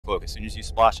decloak. As soon as you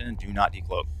splash in, do not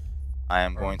decloak. I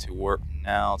am going to warp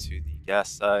now to the gas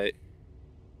site.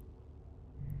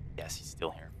 Yes, he's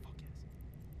still here. Fuck yes.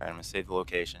 Alright, I'm going to save the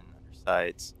location under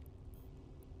sites.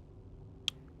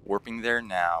 Warping there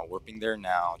now. Warping there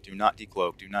now. Do not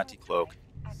decloak. Do not decloak.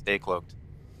 Stay cloaked.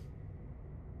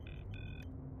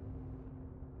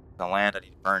 The land, I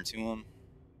need to burn to him.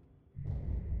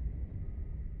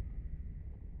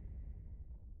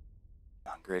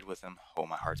 On grid with him. Oh,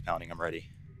 my heart's pounding. I'm ready.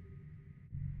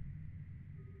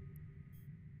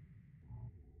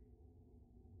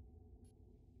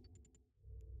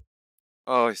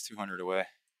 Oh, he's 200 away.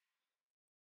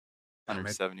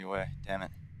 170 away. Damn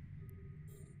it.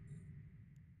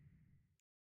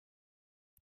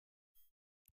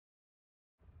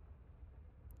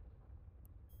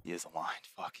 He is aligned.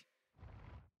 Fuck.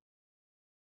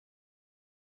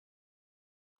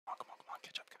 Come on, come on, come on.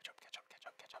 Catch up, catch up, catch up, catch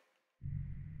up, catch up.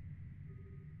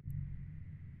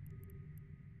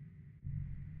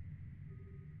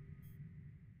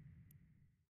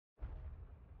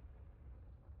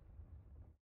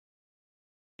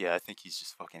 Yeah, I think he's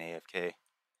just fucking AFK.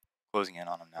 Closing in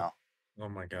on him now. Oh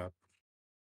my god.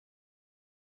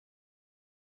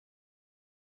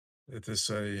 It is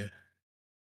a...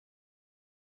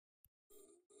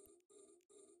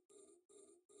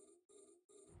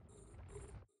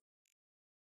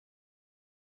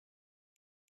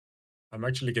 I'm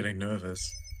actually getting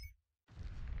nervous.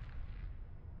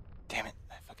 Damn it,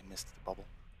 I fucking missed the bubble.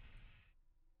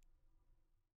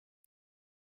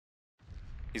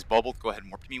 He's bubbled. Go ahead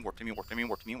and warp to me, warp to me, warp to me,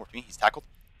 warp to me, warp to me. He's tackled.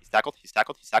 He's tackled. He's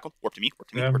tackled. He's tackled. Warp to me, warp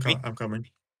to me, Yeah, warp to me. I'm coming.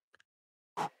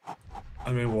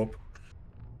 I'm in warp.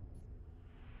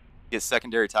 Get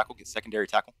secondary tackle. Get secondary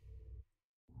tackle.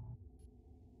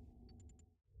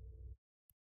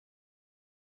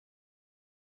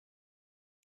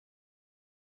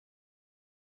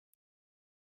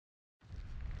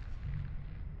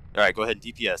 Alright, go ahead and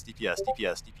DPS, DPS,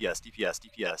 DPS, DPS, DPS,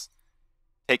 DPS.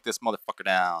 Take this motherfucker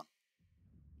down.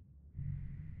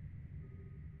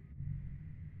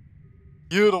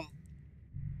 Get him.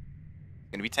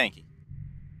 Gonna be tanky.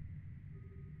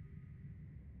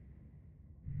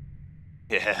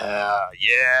 Yeah,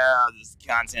 yeah, this is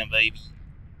content, baby.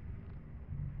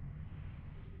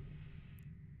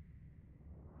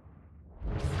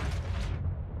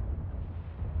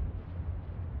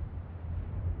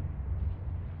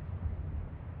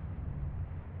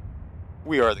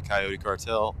 We are the Coyote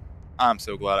Cartel. I'm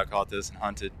so glad I caught this and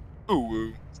hunted. Ooh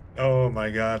woo. Oh my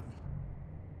god.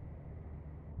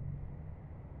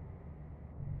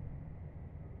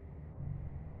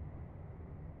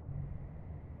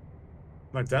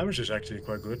 My damage is actually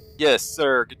quite good. Yes,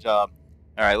 sir. Good job.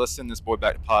 Alright, let's send this boy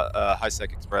back to High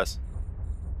Sec Express.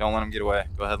 Don't let him get away.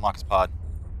 Go ahead and lock his pod.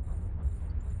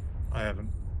 I haven't.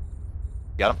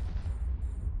 Got him?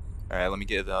 Alright, let me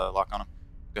get the lock on him.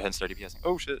 Go ahead and start DPSing.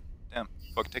 Oh shit. Damn.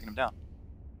 Fucking taking him down.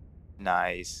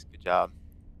 Nice. Good job.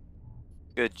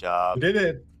 Good job. We did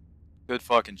it! Good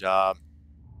fucking job.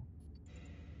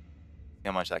 See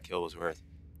how much that kill was worth.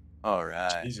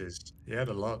 Alright. Jesus. He had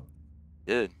a lot.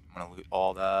 Did. I'm gonna loot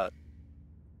all that.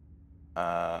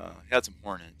 He had some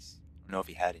Hornets. I don't know if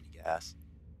he had any gas.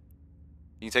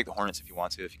 You can take the Hornets if you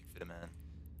want to, if you can fit them in.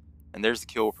 And there's the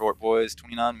kill report, boys.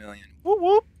 29 million. Whoop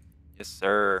whoop. Yes,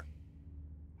 sir.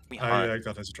 We hunt. I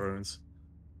got his drones.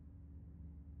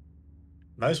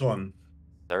 Nice one.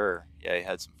 Sir. Yeah, he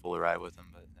had some full ride with him,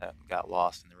 but that got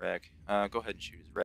lost in the wreck. Go ahead and shoot his wreck.